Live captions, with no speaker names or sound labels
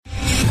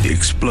The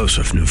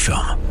explosive new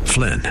film,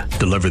 Flynn,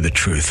 deliver the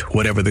truth,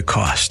 whatever the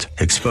cost,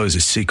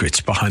 exposes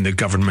secrets behind the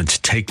government's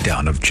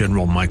takedown of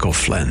General Michael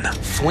Flynn.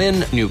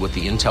 Flynn knew what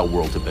the intel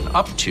world had been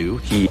up to.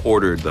 He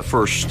ordered the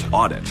first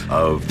audit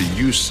of the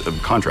use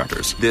of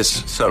contractors.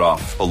 This set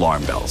off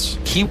alarm bells.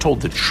 He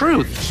told the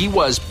truth. He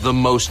was the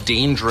most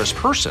dangerous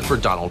person for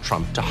Donald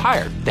Trump to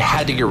hire. They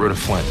had to get rid of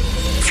Flynn.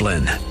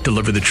 Flynn,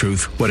 deliver the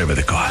truth, whatever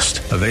the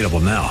cost. Available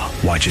now.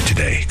 Watch it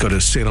today. Go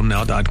to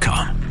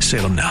salemnow.com.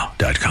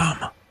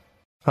 salemnow.com.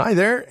 Hi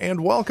there,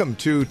 and welcome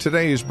to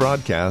today's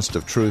broadcast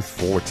of Truth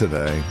for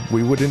Today.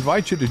 We would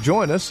invite you to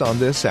join us on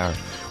this, our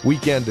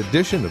weekend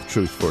edition of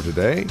Truth for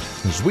Today,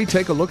 as we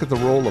take a look at the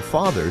role of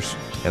fathers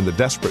and the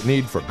desperate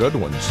need for good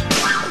ones.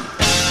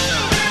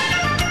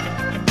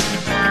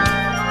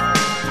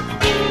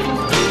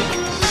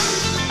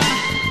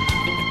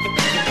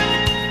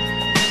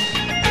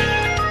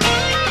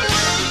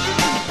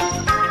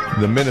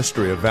 The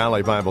ministry of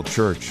Valley Bible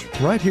Church,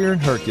 right here in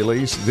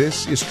Hercules.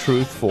 This is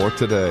Truth for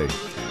Today.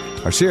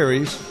 Our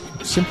series,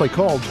 simply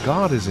called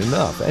God is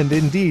Enough, and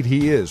indeed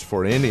He is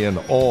for any and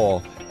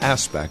all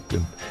aspect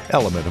and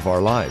element of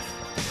our life.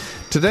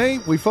 Today,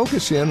 we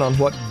focus in on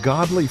what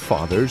godly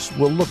fathers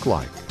will look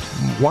like,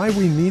 why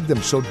we need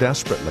them so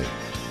desperately,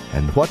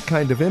 and what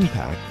kind of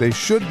impact they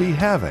should be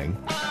having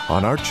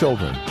on our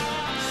children.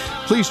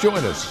 Please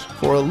join us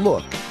for a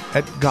look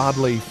at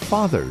godly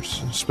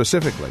fathers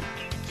specifically.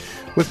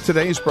 With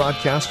today's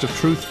broadcast of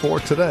Truth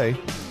for Today,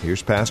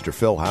 here's Pastor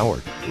Phil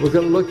Howard. We're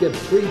going to look at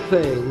three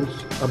things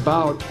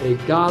about a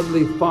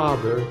godly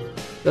father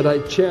that I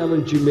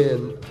challenge you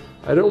men.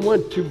 I don't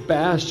want to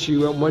bash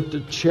you, I want to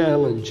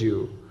challenge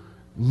you.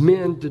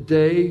 Men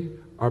today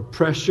are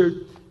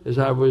pressured. As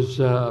I was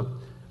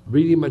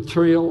reading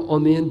material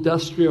on the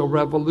Industrial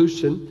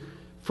Revolution,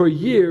 for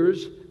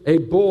years a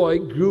boy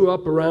grew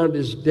up around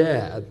his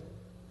dad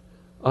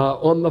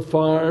on the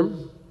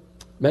farm.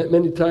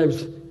 Many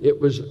times it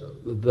was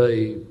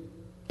the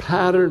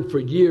pattern for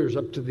years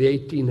up to the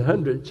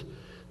 1800s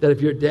that if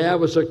your dad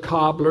was a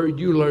cobbler,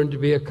 you learned to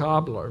be a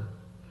cobbler.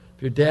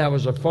 If your dad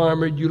was a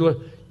farmer, you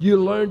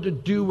learned to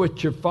do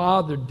what your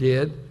father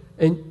did,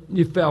 and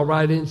you fell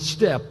right in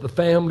step. The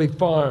family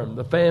farm,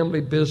 the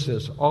family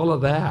business, all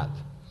of that.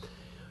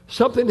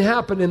 Something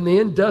happened in the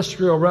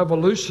Industrial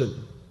Revolution.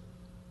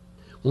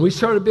 When we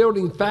started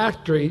building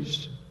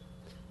factories,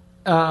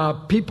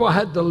 people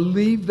had to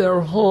leave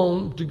their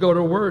home to go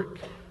to work.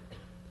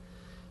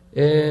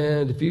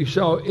 And if you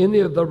saw any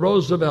of the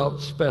Roosevelt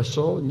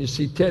special, and you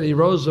see Teddy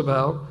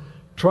Roosevelt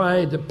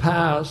trying to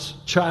pass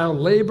child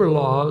labor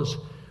laws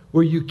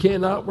where you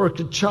cannot work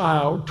a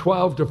child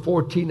 12 to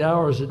 14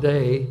 hours a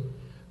day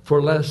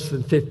for less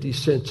than 50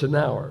 cents an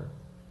hour.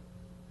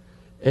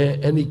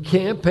 And he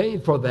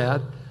campaigned for that.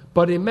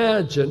 But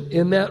imagine,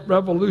 in that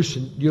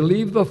revolution, you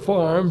leave the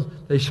farm,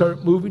 they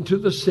start moving to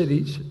the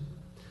cities,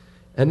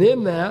 and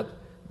in that,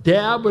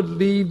 Dad would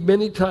leave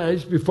many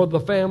times before the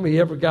family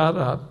ever got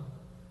up.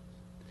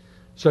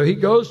 So he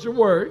goes to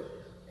work.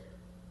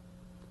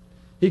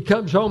 He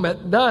comes home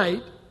at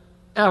night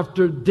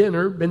after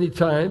dinner many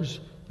times,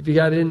 if he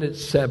got in at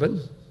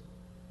 7,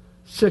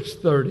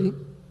 6:30.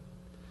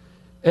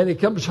 And he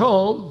comes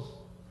home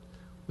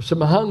with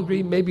some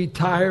hungry, maybe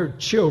tired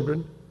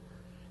children.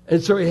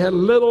 And so he had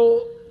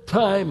little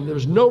time. There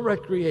was no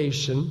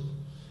recreation,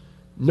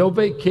 no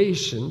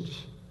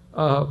vacations.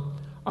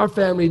 Our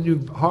family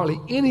knew hardly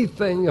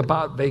anything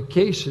about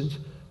vacations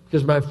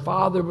because my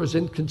father was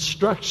in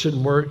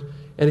construction work,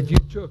 and if you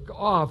took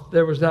off,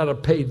 there was not a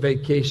paid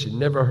vacation.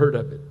 Never heard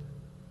of it.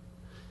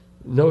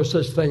 No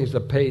such thing as a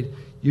paid.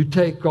 You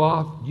take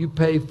off, you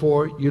pay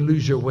for it, you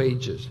lose your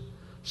wages.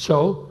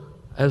 So,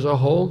 as a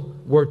whole,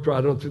 worked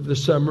right on through the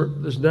summer.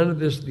 There's none of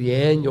this, the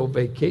annual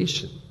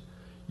vacation.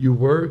 You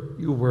work,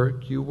 you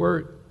work, you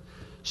work.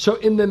 So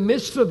in the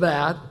midst of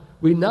that,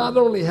 we not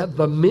only had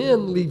the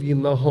men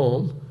leaving the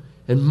home,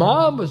 and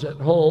Mom was at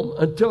home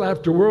until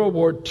after World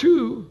War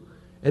II,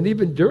 and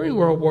even during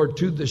World War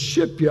II, the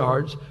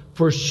shipyards,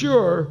 for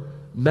sure,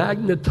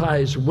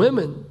 magnetized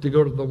women to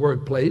go to the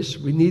workplace.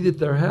 We needed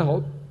their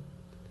help.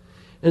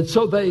 And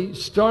so they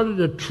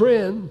started a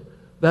trend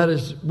that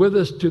is with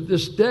us to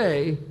this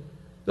day,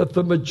 that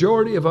the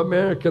majority of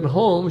American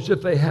homes,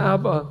 if they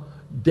have a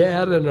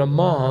dad and a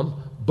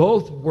mom,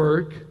 both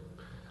work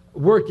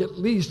at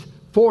least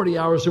 40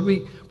 hours a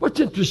week. What's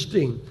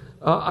interesting,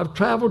 I've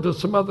traveled to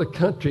some other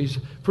countries.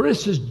 For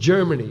instance,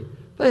 Germany.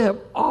 They have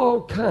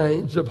all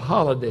kinds of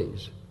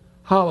holidays,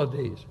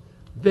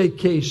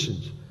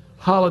 vacations,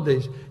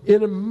 holidays.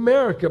 In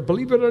America,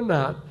 believe it or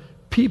not,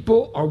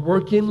 people are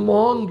working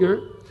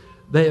longer.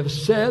 They have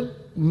said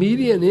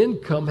median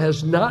income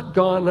has not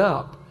gone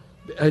up.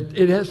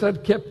 It has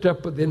not kept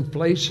up with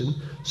inflation.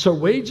 So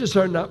wages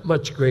are not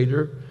much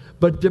greater,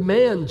 but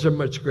demands are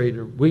much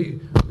greater. We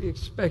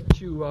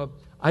expect you.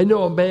 I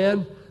know a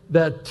man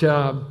that,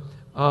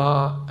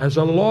 as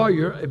a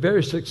lawyer, a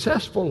very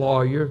successful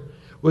lawyer,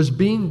 was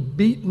being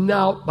beaten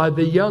out by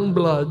the young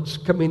bloods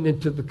coming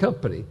into the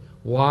company.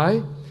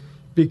 Why?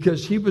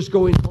 Because he was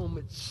going home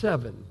at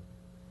 7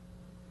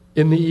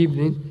 in the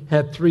evening,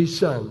 had 3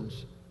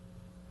 sons.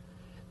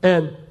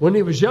 And when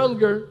he was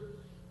younger,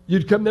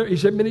 you'd come there. He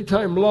said many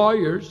times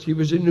lawyers, he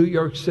was in New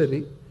York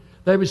City,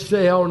 they would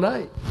stay all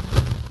night.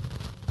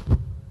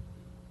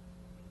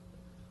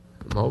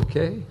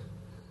 Okay.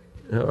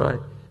 All right.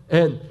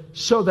 And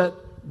so that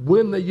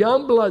when the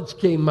young bloods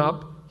came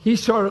up, he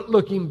started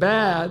looking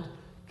bad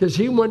because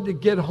he wanted to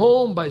get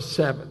home by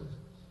 7.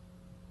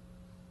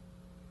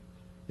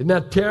 Isn't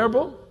that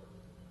terrible?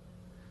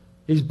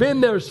 He's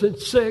been there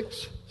since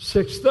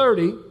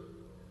 6:30.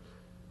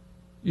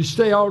 You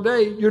stay all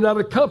day, you're not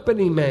a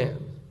company man.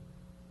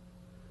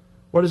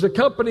 What is a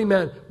company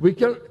man?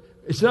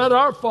 It's not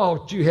our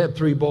fault you had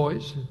 3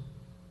 boys.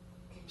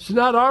 It's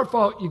not our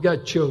fault you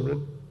got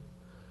children.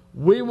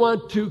 We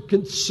want to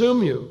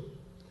consume you.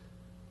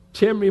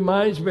 Tim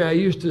reminds me, I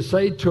used to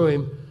say to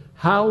him,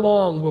 how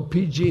long will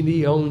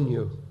PG&E own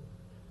you?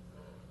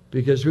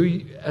 Because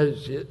we,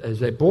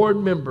 as a board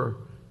member,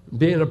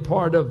 being a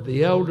part of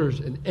the elders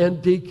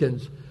and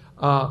deacons,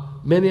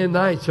 many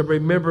nights, I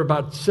remember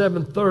about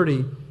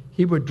 7:30,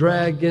 he would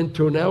drag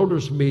into an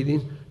elders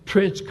meeting,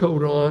 trench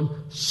coat on,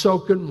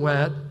 soaking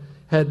wet,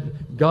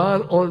 had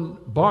gone on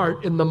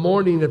BART in the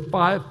morning at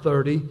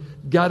 5:30,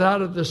 got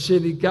out of the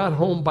city, got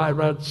home by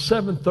around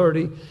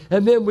 7:30,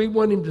 and then we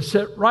want him to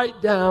sit right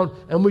down,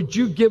 and would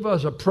you give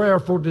us a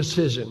prayerful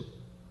decision?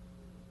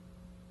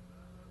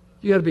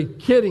 You got to be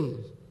kidding.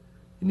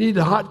 You need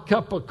a hot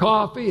cup of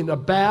coffee and a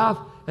bath,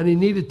 and he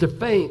needed to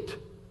faint.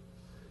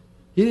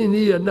 He didn't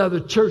need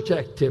another church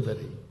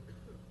activity.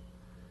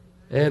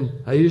 And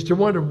I used to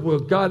wonder, will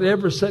God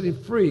ever set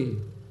him free?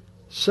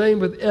 Same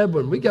with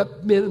Edwin. We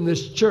got men in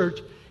this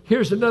church.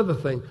 Here's another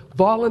thing.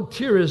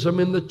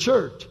 Volunteerism in the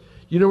church.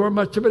 You know where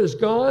much of it is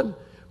gone?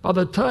 By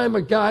the time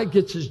a guy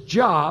gets his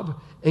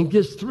job and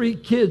gets 3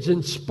 kids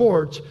in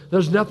sports,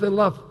 there's nothing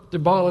left to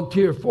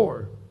volunteer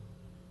for.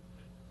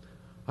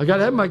 I got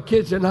to have my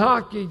kids in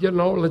hockey,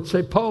 let's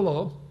say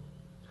polo.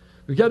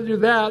 We got to do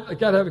that. I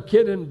got to have a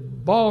kid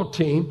in ball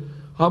team.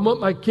 I want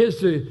my kids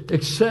to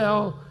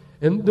excel.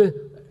 And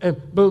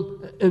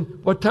boom.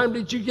 And what time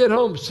did you get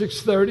home?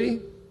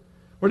 6:30?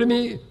 What do you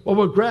mean? Well,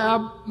 we'll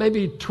grab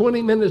maybe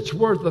 20 minutes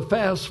worth of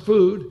fast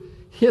food,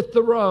 hit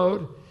the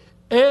road,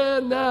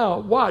 and now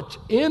watch.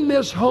 In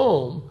this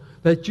home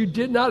that you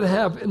did not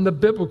have in the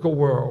biblical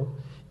world,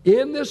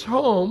 in this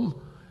home,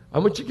 I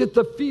want you to get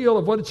the feel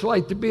of what it's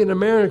like to be an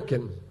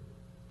American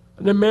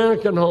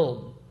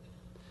home.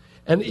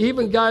 And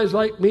even guys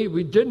like me,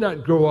 we did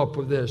not grow up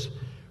with this.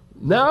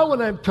 Now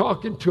when I'm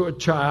talking to a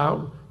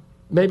child,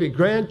 maybe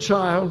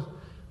grandchild,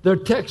 they're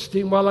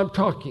texting while I'm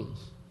talking.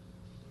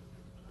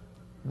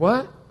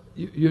 What?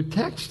 You're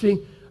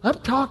texting? I'm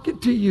talking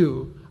to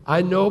you.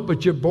 I know,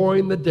 but you're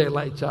boring the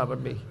daylights out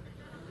of me.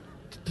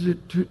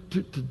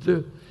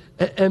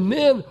 And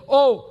then,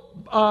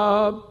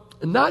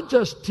 not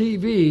just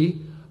TV,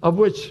 of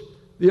which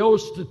the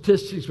old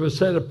statistics was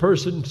said a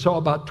person saw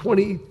about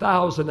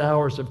 20,000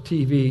 hours of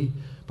TV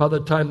by the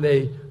time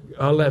they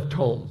left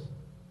home.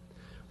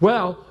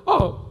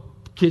 Well,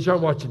 kids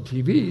aren't watching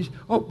TVs.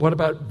 What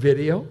about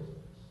video?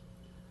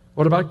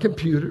 What about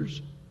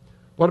computers?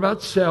 What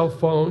about cell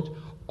phones?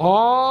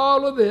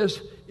 All of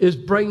this is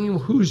bringing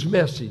whose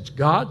message?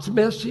 God's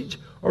message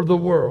or the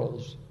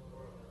world's?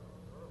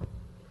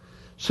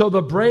 So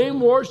the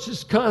brainwash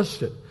is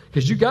constant.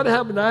 Because you got to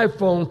have an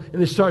iPhone,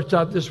 and it starts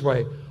out this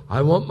way.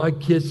 I want my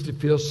kids to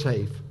feel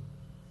safe.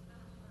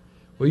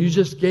 Well, you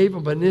just gave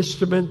them an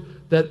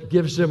instrument that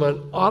gives them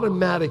an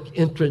automatic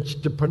entrance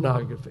to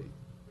pornography.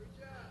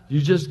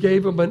 You just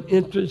gave them an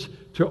entrance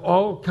to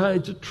all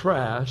kinds of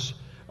trash.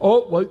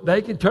 Well,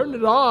 they can turn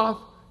it off.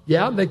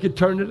 Yeah, they can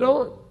turn it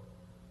on.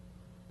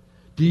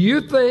 Do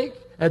you think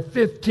at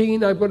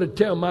 15 I'm going to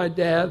tell my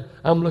dad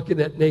I'm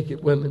looking at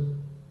naked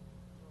women?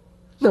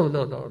 No.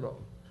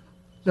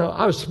 No,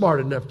 I was smart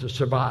enough to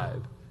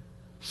survive.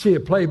 See, a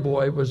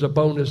Playboy was a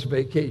bonus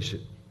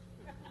vacation.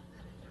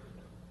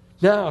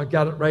 Now I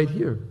got it right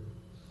here.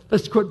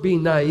 Let's quit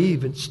being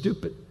naive and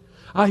stupid.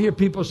 I hear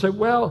people say,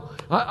 well,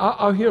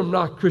 I'll hear them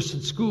knock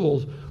Christian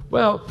schools.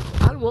 Well,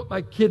 I don't want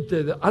my kid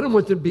I don't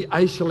want them to be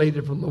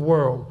isolated from the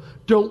world.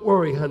 Don't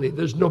worry, honey,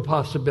 there's no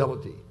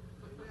possibility.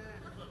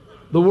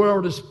 The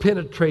world is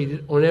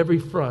penetrated on every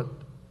front.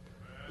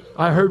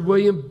 I heard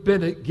William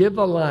Bennett give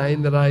a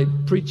line that I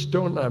preached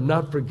on, and I've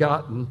not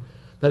forgotten,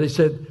 that he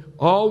said,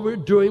 all we're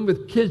doing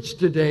with kids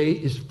today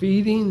is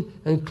feeding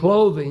and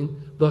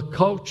clothing. The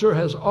culture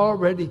has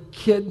already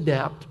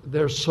kidnapped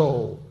their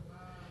soul.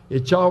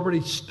 It's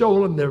already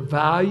stolen their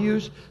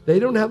values. They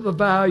don't have the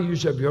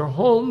values of your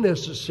home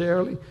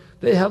necessarily.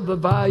 They have the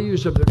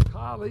values of their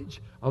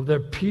college, of their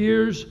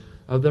peers,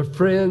 of their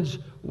friends,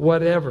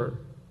 whatever.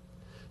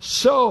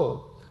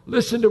 So,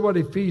 listen to what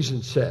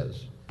Ephesians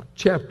says,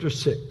 chapter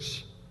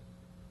 6.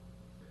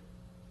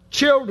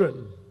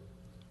 Children,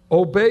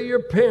 obey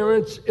your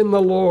parents in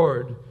the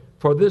Lord,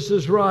 for this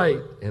is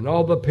right. And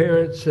all the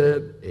parents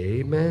said,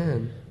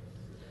 Amen.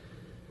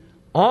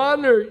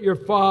 Honor your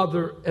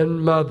father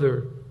and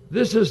mother.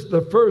 This is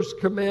the first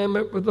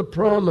commandment with a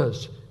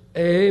promise.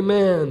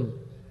 Amen.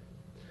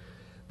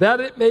 that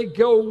it may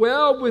go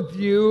well with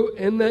you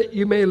and that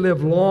you may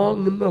live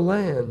long in the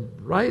land.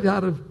 Right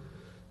out of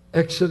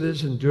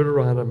Exodus and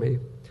Deuteronomy.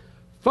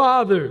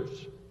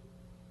 Fathers,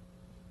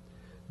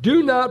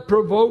 do not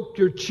provoke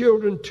your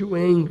children to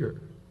anger,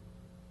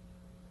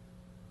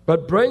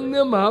 but bring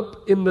them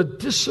up in the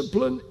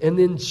discipline and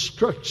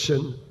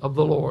instruction of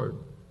the Lord.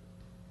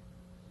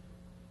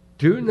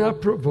 Do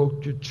not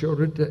provoke your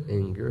children to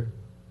anger,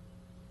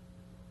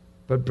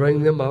 but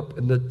bring them up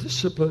in the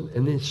discipline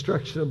and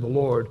instruction of the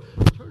Lord.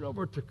 Turn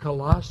over to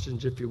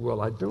Colossians, if you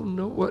will. I don't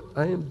know what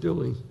I am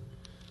doing.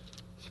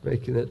 It's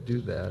making it do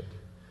that.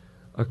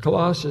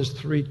 Colossians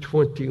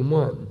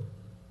 3:21.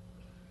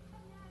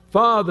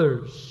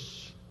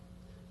 Fathers,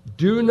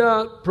 do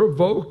not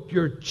provoke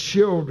your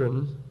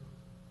children,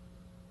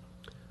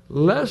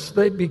 lest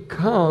they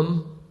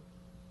become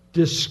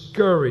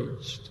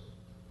discouraged.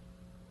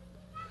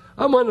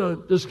 I want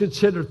to just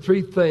consider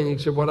three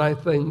things of what I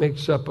think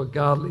makes up a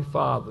godly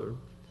father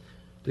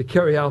to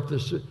carry out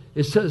this.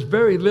 It says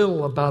very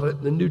little about it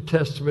in the New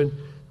Testament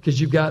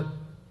because you've got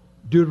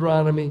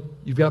Deuteronomy,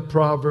 you've got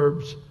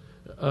Proverbs,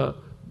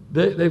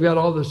 they've got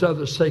all this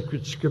other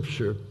sacred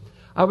scripture.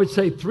 I would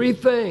say three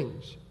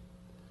things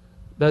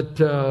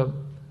that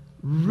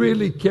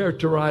really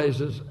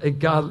characterizes a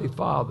godly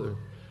father.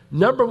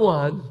 Number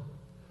one,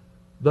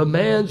 the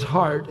man's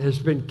heart has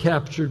been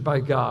captured by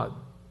God.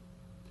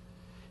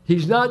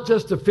 He's not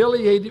just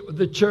affiliated with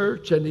the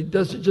church, and he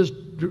doesn't just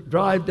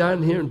drive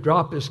down here and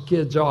drop his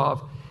kids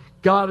off.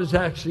 God has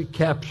actually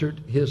captured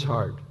his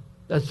heart.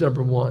 That's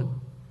number one.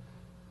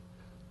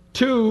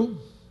 Two,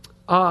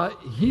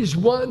 he's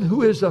one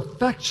who is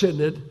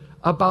affectionate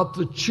about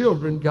the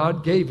children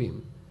God gave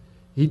him.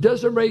 He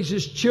doesn't raise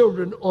his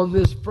children on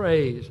this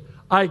phrase,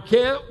 I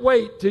can't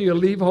wait till you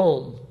leave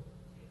home.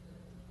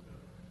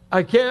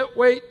 I can't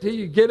wait till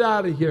you get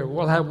out of here.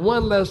 We'll have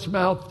one less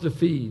mouth to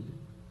feed.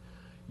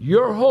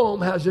 Your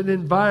home has an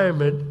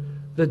environment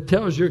that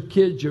tells your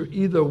kids you're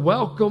either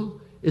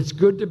welcome, it's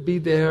good to be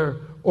there,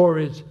 or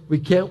it's we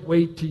can't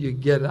wait till you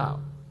get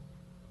out.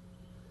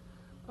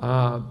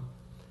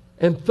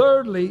 And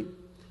thirdly,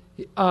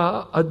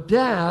 a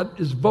dad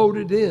is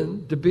voted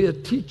in to be a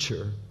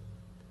teacher.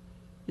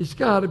 He's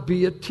got to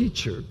be a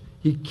teacher.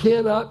 He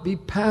cannot be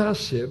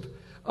passive.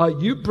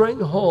 You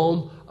bring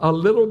home a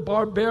little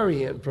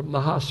barbarian from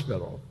the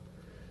hospital.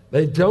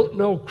 They don't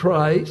know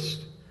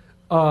Christ.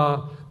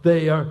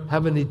 They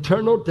have an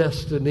eternal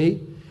destiny.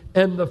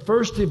 And the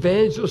first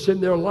evangelist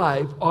in their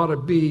life ought to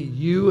be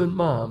you and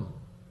mom.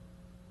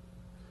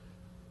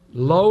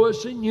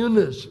 Lois and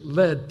Eunice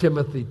led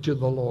Timothy to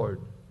the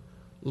Lord.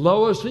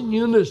 Lois and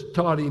Eunice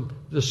taught him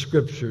the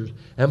scriptures.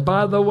 And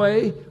by the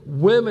way,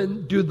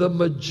 women do the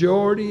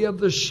majority of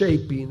the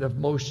shaping of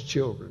most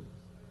children.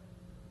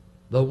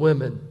 The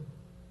women.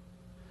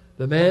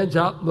 The man's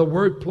out in the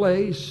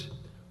workplace,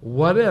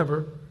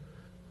 whatever.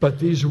 But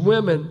these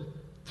women,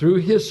 through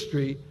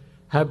history,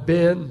 have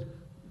been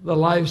the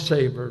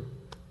lifesaver.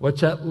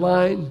 What's that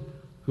line?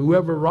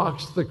 Whoever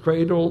rocks the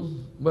cradle,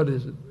 what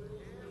is it?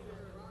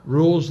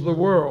 Rules the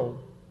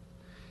world.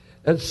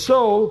 And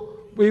so,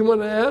 we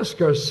want to ask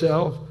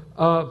ourselves,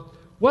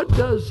 what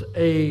does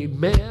a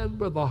man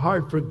with a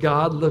heart for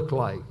God look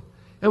like?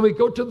 And we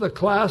go to the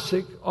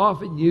classic,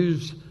 often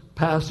used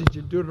passage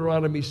in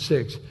Deuteronomy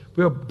 6.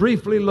 We'll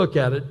briefly look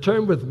at it.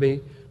 Turn with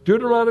me.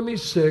 Deuteronomy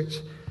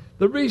 6.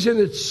 The reason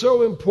it's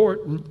so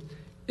important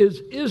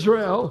is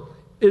Israel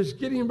is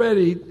getting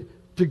ready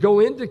to go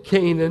into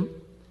Canaan.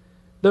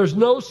 There's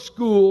no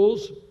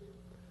schools,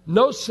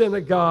 no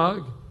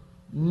synagogue,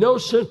 no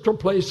central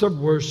place of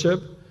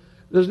worship.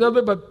 There's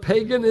nothing but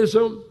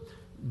paganism,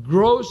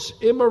 gross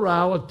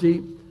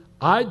immorality,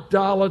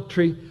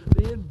 idolatry.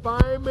 The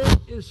environment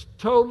is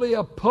totally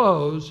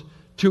opposed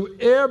to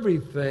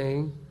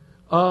everything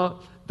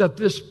that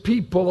this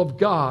people of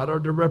God are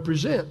to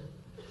represent.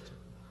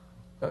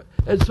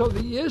 And so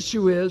the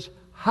issue is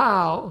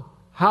how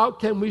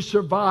can we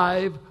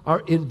survive our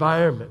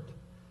environment?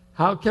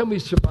 How can we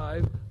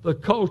survive the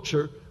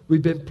culture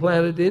we've been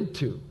planted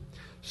into?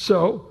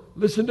 So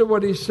listen to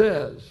what he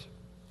says.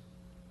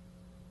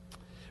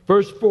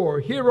 Verse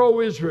 4, Hear,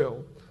 O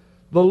Israel,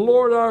 the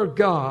Lord our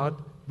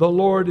God, the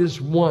Lord is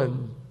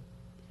one.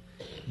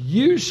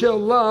 You shall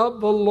love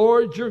the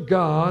Lord your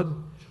God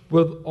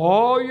with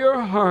all your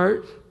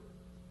heart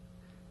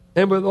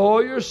and with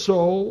all your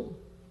soul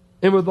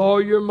and with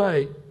all your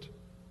might.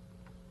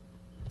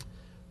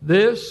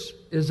 This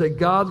is a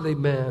godly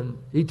man.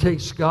 He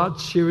takes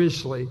God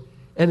seriously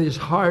and his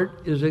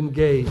heart is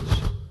engaged.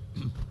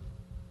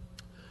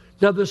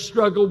 Now the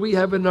struggle we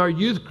have in our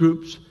youth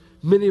groups,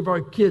 many of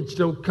our kids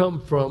don't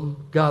come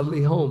from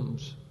godly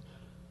homes.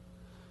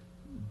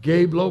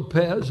 Gabe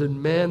Lopez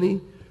and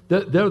Manny,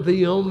 they're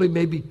the only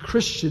maybe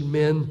Christian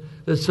men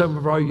that some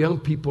of our young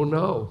people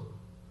know.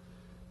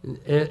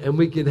 And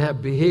we can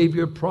have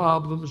behavior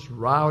problems,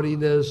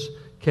 rowdiness.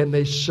 Can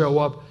they show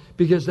up?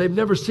 Because they've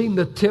never seen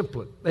the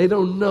template. They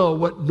don't know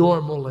what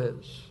normal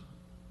is.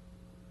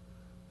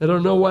 They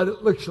don't know what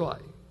it looks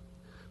like.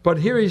 But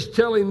here he's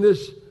telling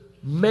this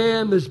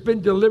man that's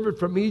been delivered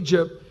from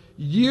Egypt,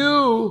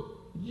 you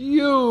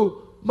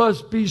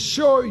must be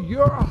sure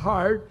your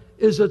heart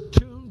is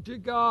attuned to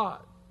God.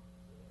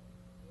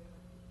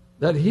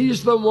 That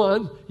He's the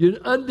one, you're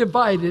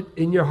undivided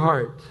in your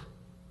heart.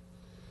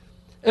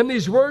 And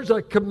these words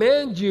I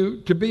command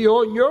you to be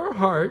on your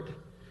heart,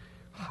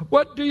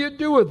 what do you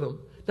do with them?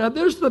 Now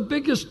there's the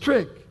biggest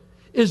trick,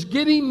 is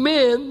getting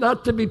men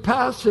not to be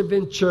passive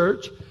in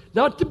church,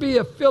 not to be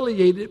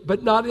affiliated,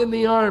 but not in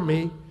the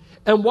army,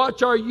 and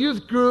watch our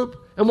youth group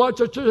and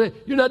watch our church.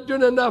 You're not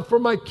doing enough for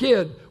my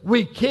kid.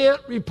 We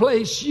can't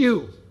replace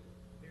you.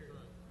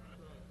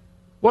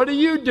 What are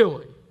you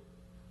doing?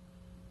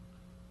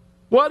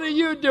 What are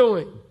you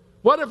doing?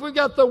 What if we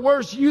got the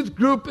worst youth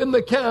group in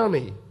the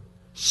county?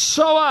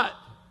 So what?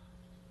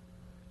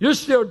 You're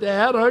still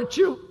dad, aren't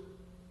you?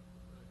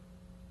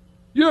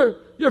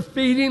 You're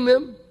feeding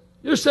them.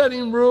 You're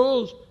setting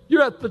rules.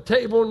 You're at the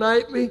table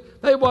nightly.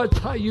 They watch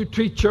how you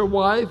treat your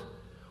wife.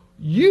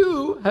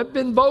 You have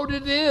been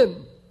voted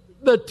in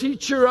the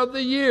teacher of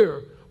the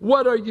year.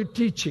 What are you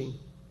teaching?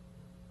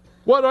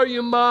 What are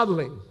you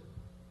modeling?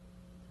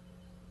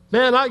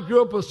 Man, I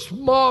grew up with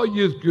small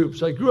youth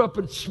groups. I grew up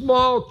in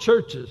small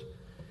churches.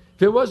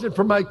 If it wasn't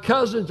for my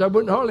cousins, I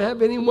wouldn't hardly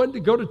have anyone to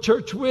go to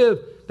church with.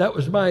 That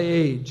was my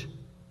age.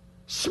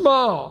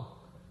 Small.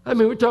 I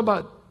mean, we're talking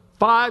about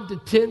 5 to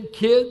 10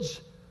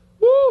 kids.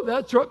 Woo,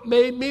 that's what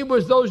made me,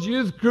 was those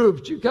youth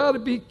groups. You got to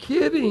be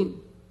kidding.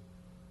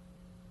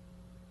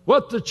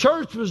 What the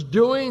church was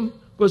doing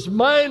was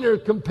minor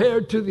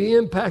compared to the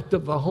impact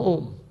of the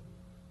home.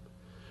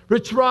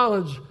 Hutch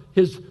Rollins,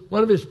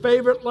 one of his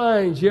favorite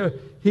lines here,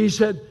 he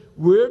said,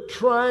 we're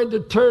trying to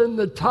turn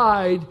the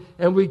tide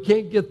and we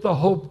can't get the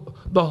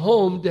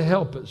home to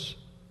help us.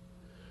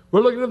 We're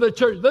looking at the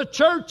church. The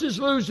church is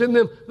losing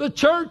them. The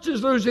church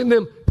is losing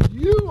them.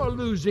 You are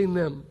losing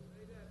them.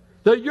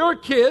 They're your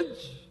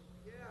kids.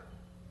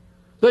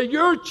 They're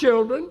your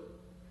children.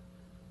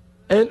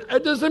 And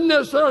it doesn't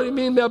necessarily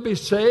mean they'll be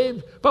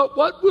saved. But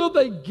what will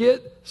they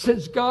get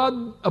since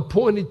God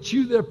appointed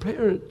you their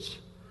parents?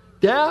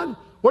 Dad,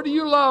 what do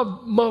you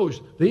love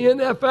most? The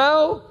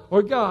NFL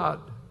or God?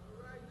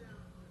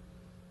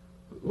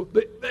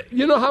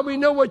 You know how we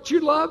know what you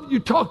love?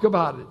 You talk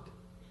about it.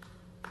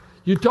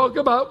 You talk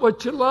about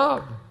what you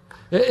love.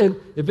 And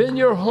if in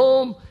your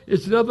home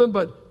it's nothing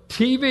but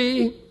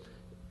TV,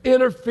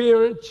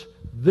 interference,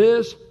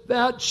 this,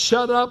 that,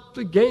 shut up,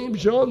 the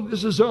game's on,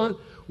 this is on.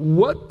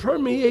 What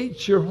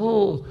permeates your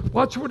home?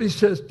 Watch what he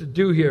says to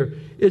do here.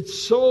 It's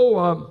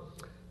so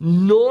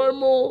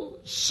normal,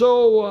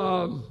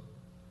 so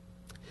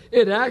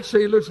it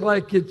actually looks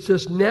like it's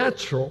just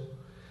natural.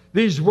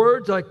 These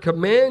words I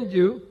command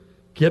you,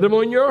 get them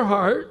on your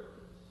heart.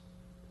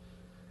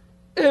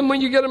 And when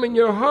you get them in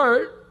your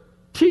heart,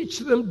 teach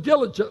them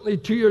diligently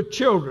to your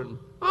children.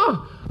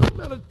 Oh, I'm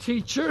not a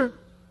teacher.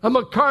 I'm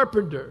a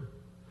carpenter.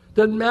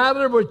 Doesn't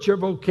matter what your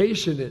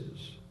vocation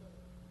is.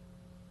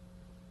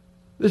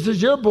 This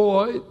is your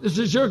boy. This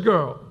is your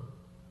girl.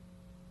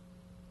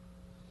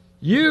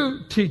 You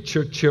teach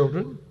your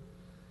children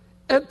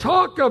and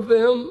talk of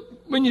them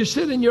when you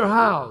sit in your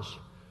house.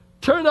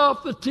 Turn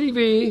off the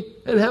TV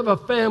and have a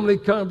family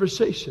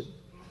conversation.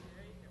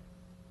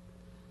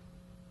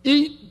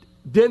 Eat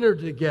dinner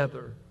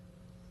together.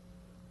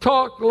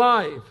 Talk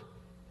life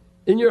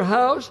in your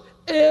house.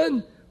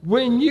 And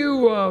when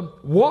you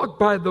walk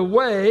by the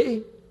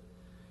way,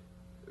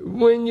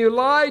 when you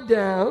lie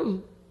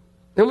down,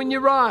 and when you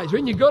rise,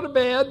 when you go to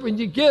bed, when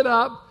you get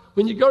up,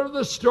 when you go to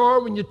the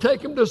store, when you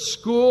take them to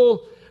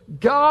school,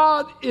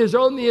 God is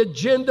on the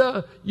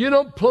agenda. You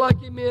don't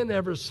plug Him in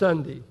every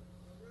Sunday.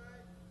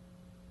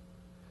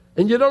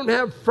 And you don't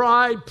have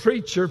fried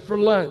preacher for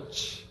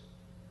lunch.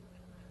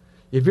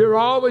 If you're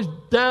always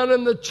down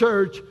in the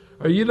church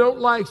or you don't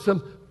like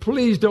some,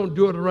 please don't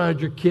do it around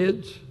your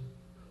kids.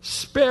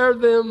 Spare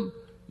them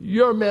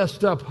your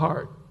messed up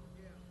heart.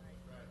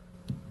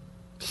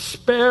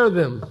 Spare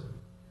them.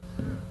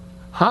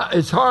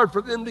 It's hard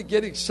for them to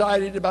get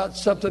excited about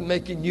something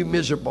making you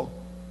miserable.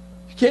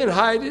 You can't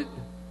hide it.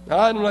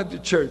 I don't like the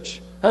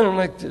church. I don't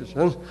like this.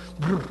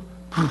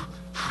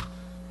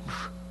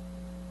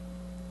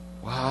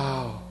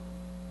 Wow.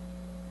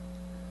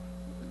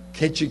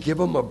 Can't you give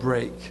them a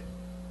break?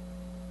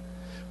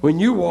 When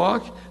you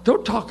walk,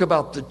 don't talk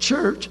about the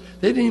church.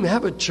 They didn't even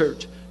have a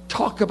church.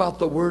 Talk about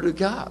the Word of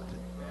God.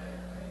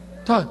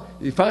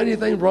 You find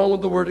anything wrong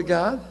with the Word of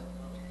God?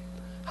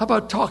 How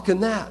about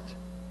talking that?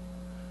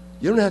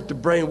 You don't have to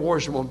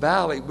brainwash them on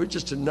Valley. We're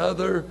just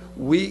another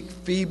weak,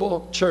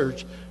 feeble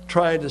church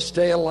trying to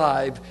stay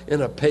alive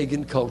in a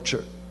pagan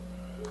culture.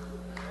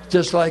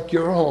 Just like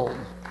your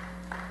home.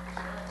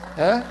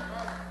 Huh?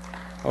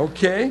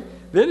 Okay.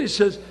 Then he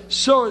says,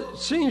 so it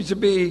seems to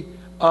be,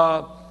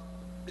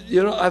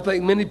 I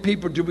think many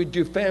people we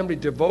do family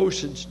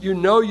devotions. You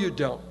know you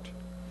don't.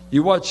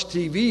 You watch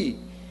TV.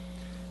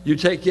 You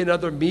take in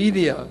other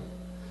media.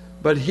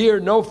 But here,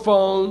 no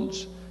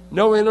phones,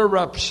 no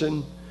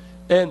interruption.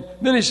 And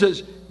then he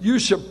says, you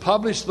should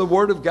publish the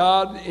Word of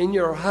God in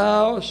your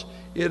house.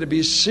 It'll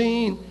be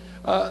seen.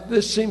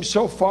 This seems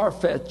so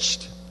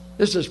far-fetched.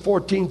 This is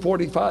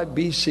 1445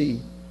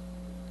 BC.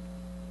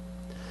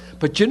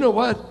 But you know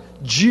what?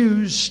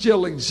 Jews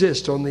still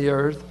exist on the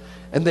earth,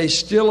 and they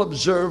still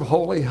observe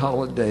holy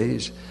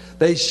holidays.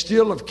 They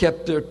still have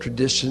kept their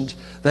traditions.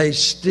 They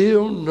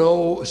still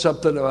know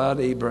something about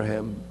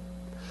Abraham.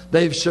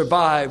 They've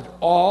survived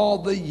all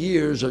the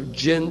years of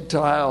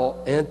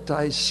Gentile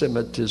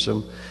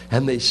anti-Semitism,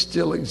 and they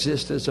still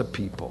exist as a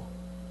people.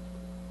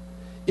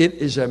 It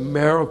is a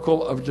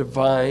miracle of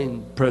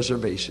divine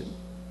preservation.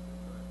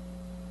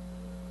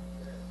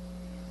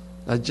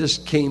 I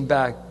just came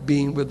back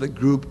being with a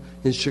group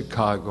in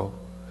Chicago,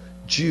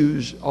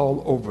 Jews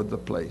all over the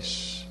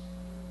place.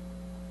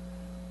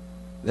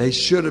 They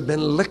should have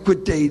been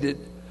liquidated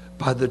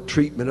by the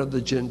treatment of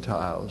the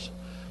Gentiles,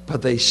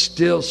 but they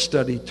still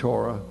study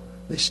Torah.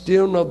 They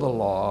still know the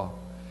law,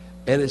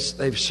 and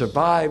they've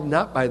survived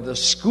not by the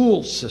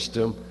school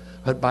system,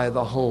 but by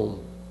the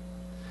home.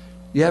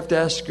 You have to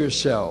ask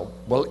yourself,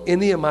 will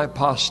any of my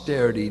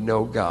posterity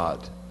know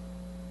God?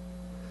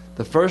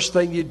 The first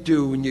thing you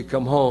do when you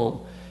come home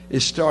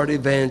is start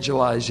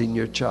evangelizing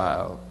your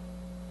child.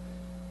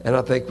 And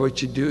I think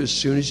what you do as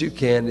soon as you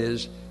can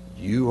is,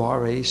 you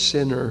are a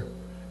sinner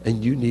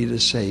and you need a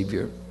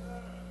Savior.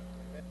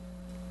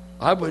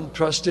 I wouldn't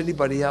trust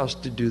anybody else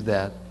to do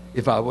that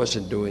if I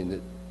wasn't doing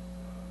it.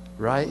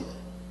 Right?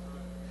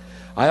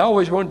 I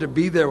always wanted to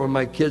be there when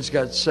my kids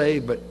got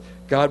saved, but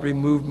God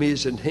removed me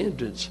as a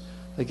hindrance.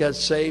 They got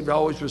saved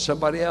always with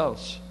somebody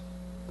else.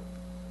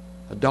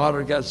 A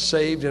daughter got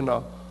saved in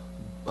a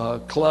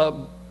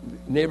club,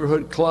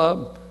 neighborhood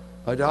club.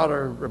 My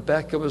daughter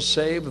Rebecca was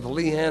saved with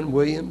Leanne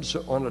Williams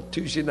on a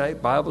Tuesday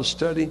night Bible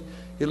study.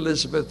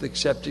 Elizabeth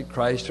accepted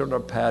Christ on her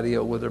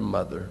patio with her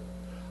mother.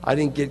 I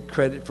didn't get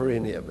credit for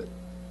any of it.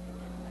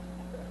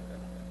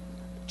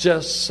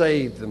 Just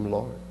save them,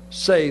 Lord.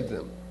 Save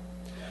them.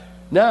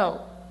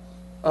 Now,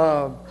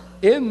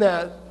 in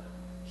that,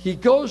 he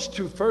goes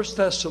to 1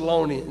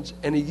 Thessalonians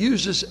and he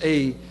uses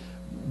a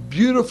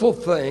beautiful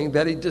thing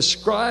that he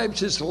describes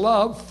his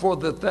love for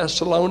the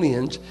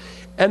Thessalonians,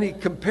 and he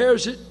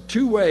compares it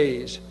two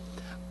ways.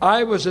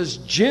 I was as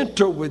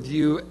gentle with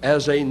you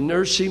as a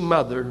nursing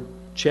mother,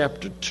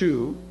 chapter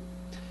 2,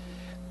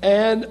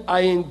 and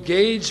I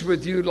engaged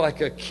with you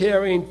like a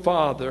caring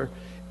father.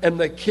 And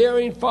the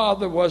caring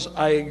father was,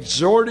 I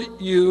exhorted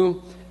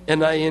you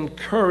and I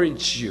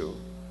encouraged you.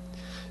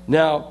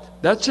 Now,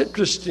 that's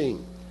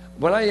interesting.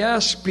 When I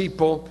ask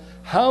people,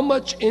 how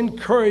much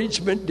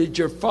encouragement did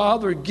your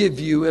father give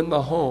you in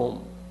the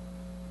home?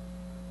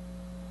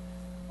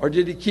 Or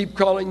did he keep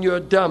calling you a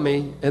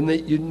dummy and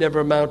that you'd never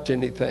amount to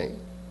anything?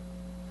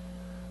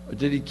 Or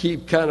did he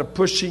keep kind of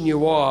pushing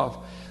you off?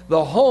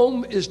 The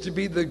home is to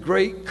be the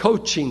great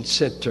coaching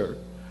center,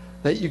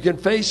 that you can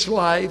face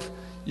life,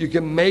 you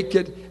can make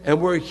it,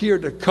 and we're here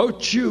to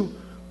coach you.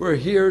 We're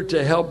here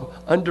to help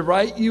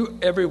underwrite you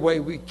every way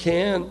we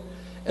can.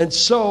 And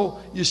so,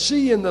 you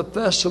see in the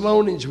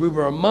Thessalonians, we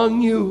were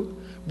among you.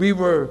 We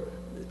were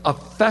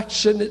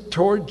affectionate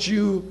towards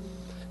you.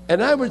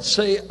 And I would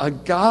say a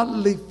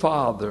godly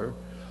father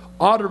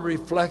ought to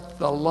reflect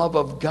the love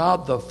of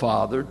God the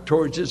Father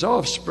towards his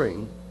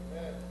offspring.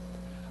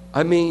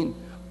 I mean,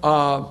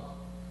 I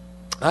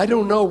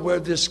don't know where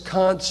this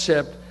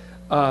concept...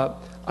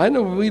 I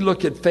know when we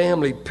look at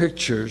family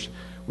pictures,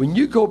 when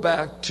you go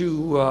back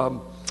to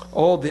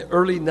all the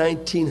early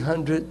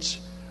 1900s,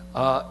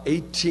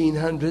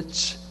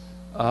 1800s,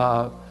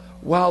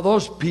 wow,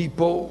 those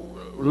people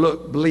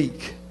look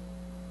bleak.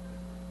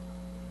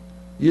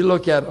 You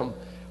look at them,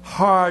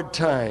 hard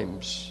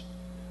times,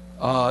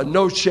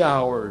 no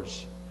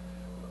showers,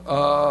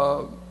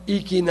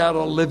 eking out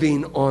a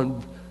living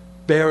on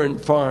barren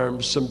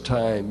farms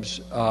sometimes,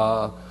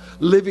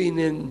 living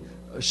in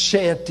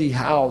shanty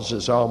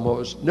houses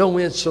almost, no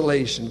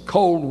insulation,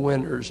 cold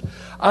winters.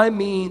 I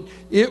mean,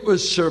 it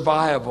was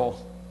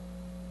survival.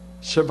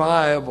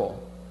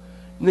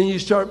 And then you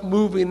start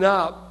moving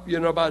up,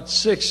 about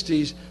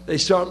 60s, they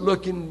start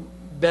looking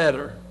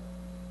better.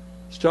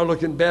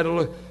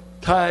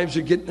 Times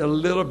are getting a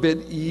little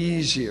bit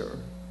easier.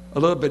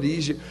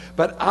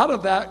 But out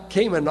of that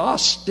came an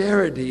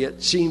austerity,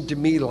 it seemed to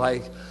me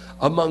like,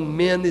 among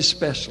men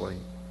especially,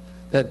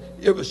 that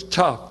it was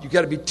tough. You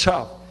got to be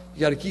tough. You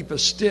got to keep a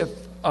stiff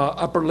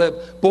upper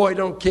lip. Boy,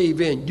 don't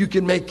cave in. You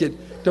can make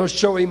it. Don't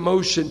show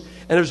emotion.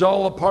 And it was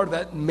all a part of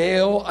that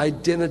male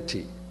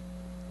identity.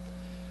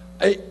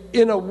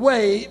 In a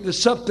way, there's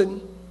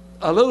something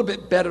a little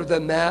bit better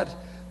than that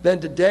than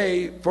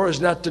today for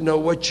us not to know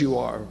what you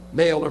are,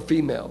 male or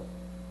female.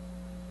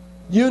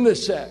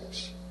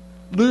 Unisex.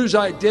 Lose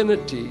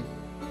identity.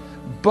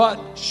 But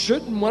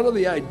shouldn't one of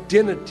the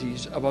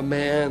identities of a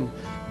man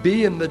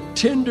be in the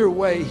tender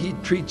way he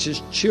treats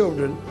his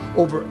children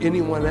over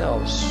anyone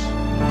else?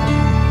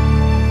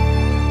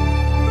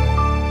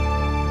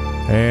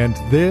 And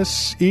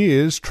this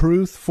is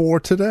Truth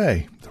for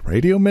Today, the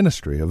radio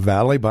ministry of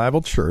Valley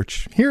Bible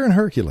Church here in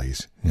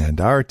Hercules,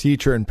 and our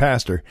teacher and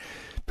pastor,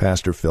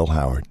 Pastor Phil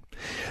Howard.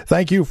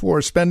 Thank you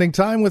for spending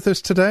time with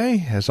us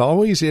today. As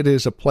always, it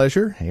is a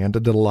pleasure and a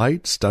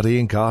delight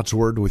studying God's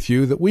Word with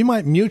you that we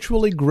might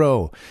mutually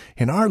grow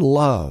in our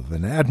love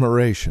and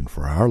admiration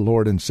for our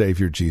Lord and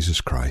Savior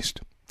Jesus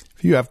Christ.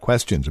 If you have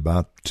questions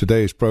about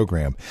today's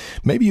program,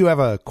 maybe you have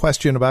a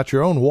question about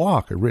your own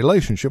walk or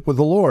relationship with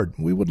the Lord,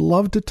 we would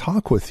love to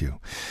talk with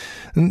you.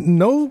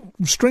 No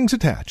strings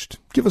attached.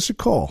 Give us a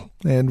call,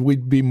 and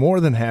we'd be more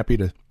than happy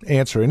to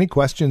answer any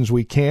questions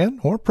we can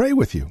or pray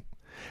with you.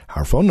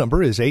 Our phone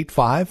number is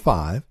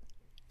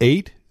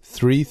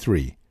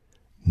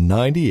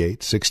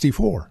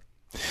 855-833-9864.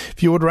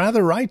 If you would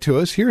rather write to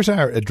us, here's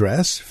our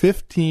address,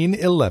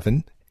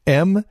 1511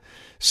 M.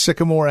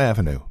 Sycamore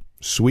Avenue,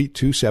 Suite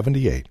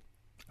 278.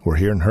 We're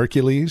here in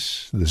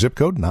Hercules, the zip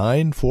code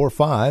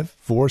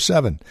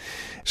 94547.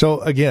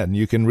 So again,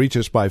 you can reach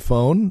us by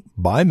phone,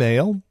 by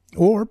mail,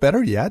 or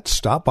better yet,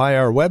 stop by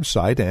our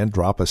website and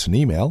drop us an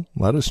email.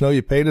 Let us know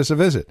you paid us a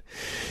visit.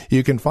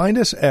 You can find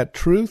us at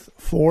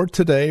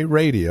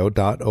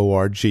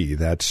truthfortodayradio.org.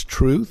 That's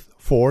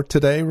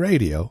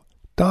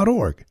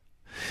truthfortodayradio.org.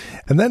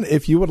 And then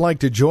if you would like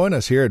to join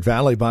us here at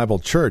Valley Bible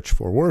Church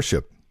for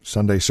worship,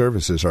 Sunday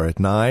services are at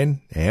 9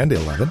 and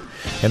 11,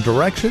 and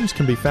directions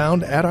can be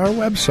found at our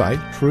website,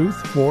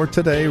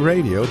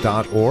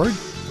 truthfortodayradio.org,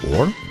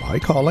 or by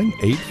calling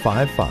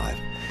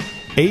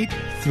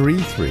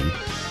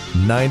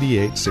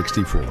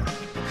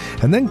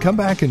 855-833-9864. And then come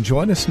back and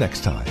join us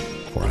next time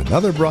for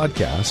another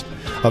broadcast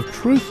of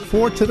Truth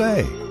for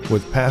Today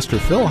with Pastor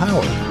Phil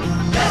Howard.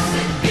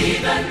 Blessed be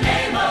the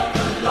name of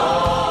the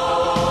Lord.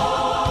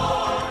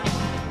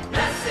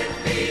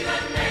 Blessed be the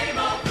name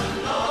of the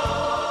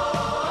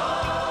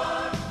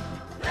Lord.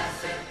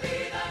 Blessed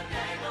be the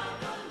name of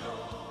the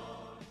Lord.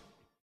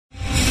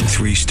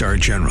 3-star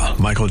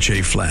General Michael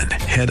J. Flynn,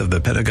 head of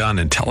the Pentagon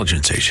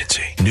Intelligence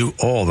Agency, knew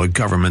all the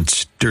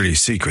government's dirty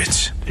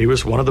secrets. He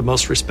was one of the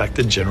most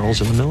respected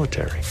generals in the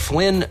military.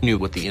 Flynn knew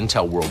what the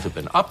intel world had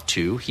been up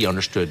to. He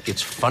understood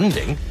its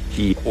funding.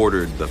 He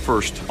ordered the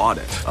first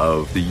audit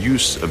of the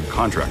use of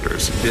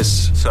contractors.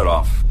 This set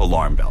off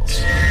alarm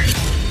bells.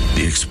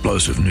 The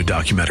explosive new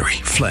documentary,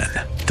 Flynn,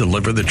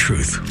 Deliver the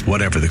Truth,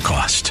 Whatever the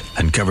Cost,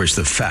 uncovers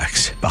the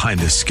facts behind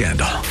this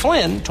scandal.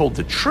 Flynn told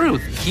the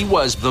truth. He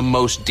was the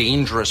most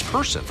dangerous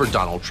person for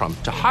Donald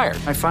Trump to hire.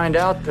 I find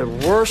out the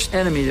worst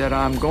enemy that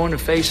I'm going to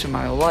face in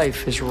my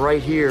life is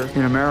right here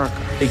in America.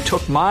 They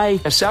took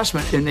my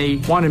assessment and they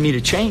wanted me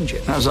to change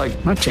it. And I was like,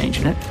 I'm not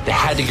changing it. They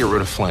had to get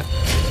rid of Flynn.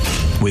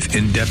 With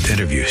in-depth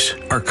interviews,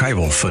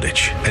 archival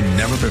footage, and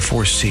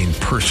never-before-seen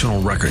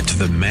personal records of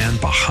the man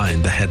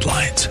behind the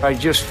headlines. I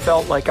just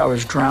felt like I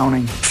was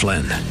drowning.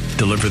 Flynn,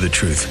 Deliver the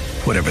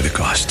Truth, Whatever the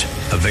Cost.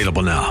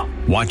 Available now.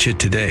 Watch it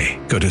today.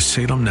 Go to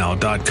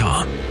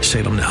salemnow.com.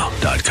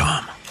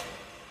 salemnow.com.